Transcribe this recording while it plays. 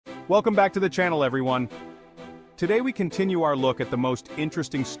Welcome back to the channel, everyone. Today we continue our look at the most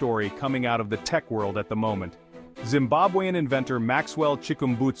interesting story coming out of the tech world at the moment. Zimbabwean inventor Maxwell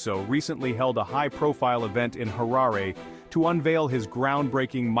Chikumbutso recently held a high-profile event in Harare to unveil his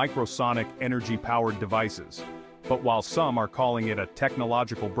groundbreaking microsonic energy-powered devices. But while some are calling it a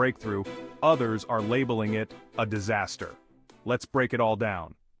technological breakthrough, others are labeling it a disaster. Let's break it all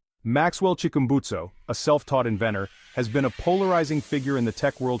down. Maxwell Chikumbutso, a self-taught inventor, has been a polarizing figure in the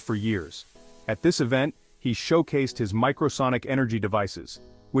tech world for years. At this event, he showcased his microsonic energy devices,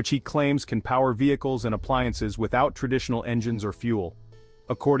 which he claims can power vehicles and appliances without traditional engines or fuel.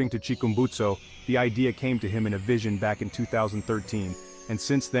 According to Chikumbutso, the idea came to him in a vision back in 2013, and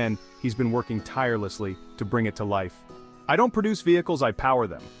since then, he's been working tirelessly to bring it to life. "I don't produce vehicles, I power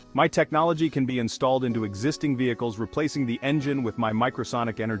them. My technology can be installed into existing vehicles, replacing the engine with my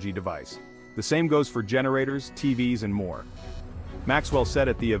microsonic energy device. The same goes for generators, TVs, and more." Maxwell said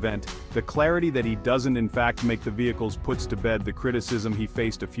at the event, "The clarity that he doesn't in fact make the vehicles puts to bed the criticism he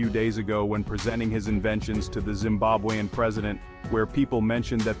faced a few days ago when presenting his inventions to the Zimbabwean president, where people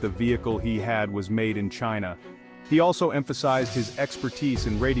mentioned that the vehicle he had was made in China." He also emphasized his expertise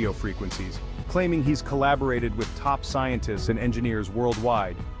in radio frequencies, claiming he's collaborated with top scientists and engineers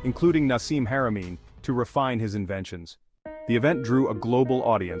worldwide, including Nassim Haramein, to refine his inventions. The event drew a global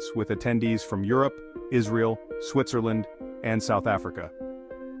audience with attendees from Europe, Israel, Switzerland, and South Africa.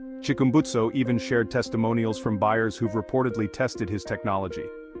 Chikumbutso even shared testimonials from buyers who've reportedly tested his technology.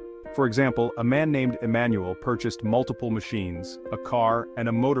 For example, a man named Emmanuel purchased multiple machines, a car, and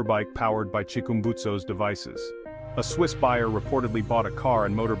a motorbike powered by Chikumbutso's devices. A Swiss buyer reportedly bought a car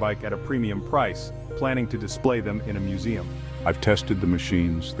and motorbike at a premium price, planning to display them in a museum. "I've tested the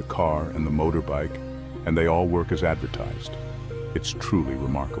machines, the car, and the motorbike, and they all work as advertised. It's truly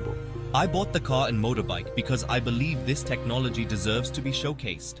remarkable." "I bought the car and motorbike because I believe this technology deserves to be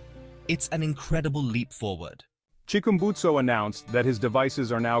showcased. It's an incredible leap forward." Chikumbutso announced that his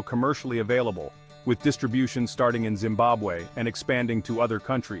devices are now commercially available, with distribution starting in Zimbabwe and expanding to other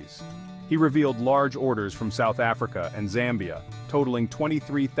countries. He revealed large orders from South Africa and Zambia, totaling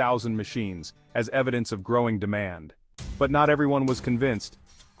 23,000 machines, as evidence of growing demand. But not everyone was convinced.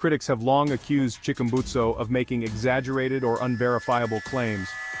 Critics have long accused Chikumbutso of making exaggerated or unverifiable claims,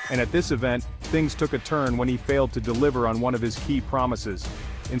 and at this event, things took a turn when he failed to deliver on one of his key promises.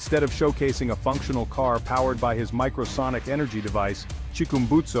 Instead of showcasing a functional car powered by his microsonic energy device,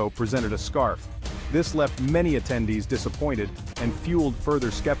 Chikumbutso presented a scarf. This left many attendees disappointed and fueled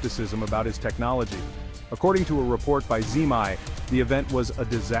further skepticism about his technology. According to a report by ZMI, the event was a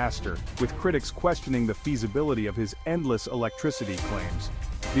disaster, with critics questioning the feasibility of his endless electricity claims.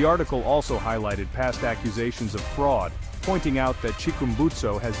 The article also highlighted past accusations of fraud, pointing out that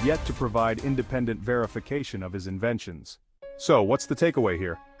Chikumbutso has yet to provide independent verification of his inventions. So, what's the takeaway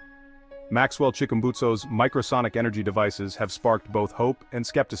here? Maxwell Chikumbutso's microsonic energy devices have sparked both hope and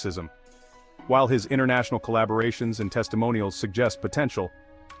skepticism. While his international collaborations and testimonials suggest potential,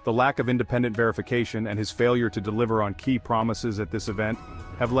 the lack of independent verification and his failure to deliver on key promises at this event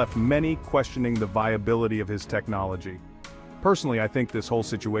have left many questioning the viability of his technology. Personally, I think this whole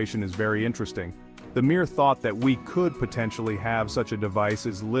situation is very interesting. The mere thought that we could potentially have such a device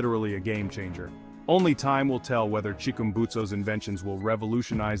is literally a game changer. Only time will tell whether Chikumbutso's inventions will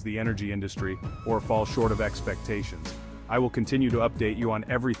revolutionize the energy industry or fall short of expectations. I will continue to update you on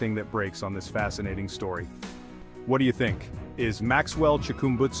everything that breaks on this fascinating story. What do you think? Is Maxwell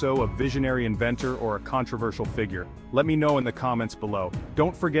Chikumbutso a visionary inventor or a controversial figure? Let me know in the comments below.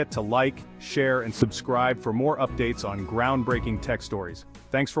 Don't forget to like, share, and subscribe for more updates on groundbreaking tech stories.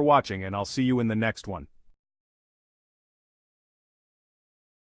 Thanks for watching, and I'll see you in the next one.